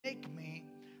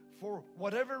for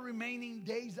whatever remaining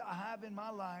days I have in my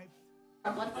life.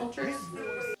 Our blood cultures. His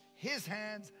voice, His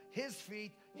hands, His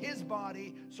feet, His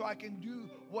body, so I can do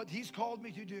what He's called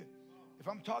me to do. If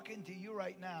I'm talking to you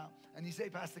right now and you say,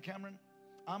 Pastor Cameron,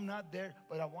 I'm not there,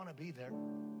 but I want to be there.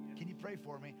 Can you pray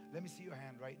for me? Let me see your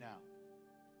hand right now.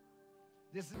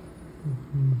 This is.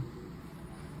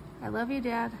 I love you,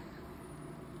 Dad.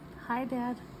 Hi,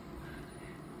 Dad.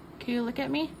 Can you look at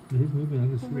me? He's moving. I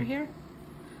can see Over it. here.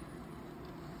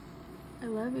 I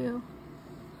love you.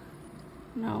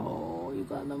 No, you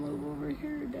gotta move over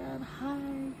here, Dad. Hi.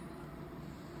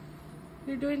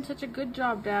 You're doing such a good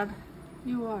job, Dad.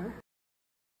 You are.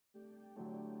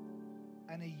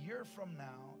 And a year from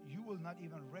now, you will not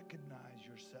even recognize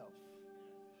yourself,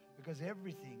 because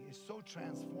everything is so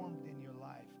transformed in your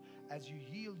life as you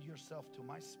yield yourself to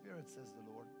my Spirit, says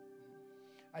the Lord.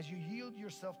 As you yield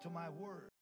yourself to my word.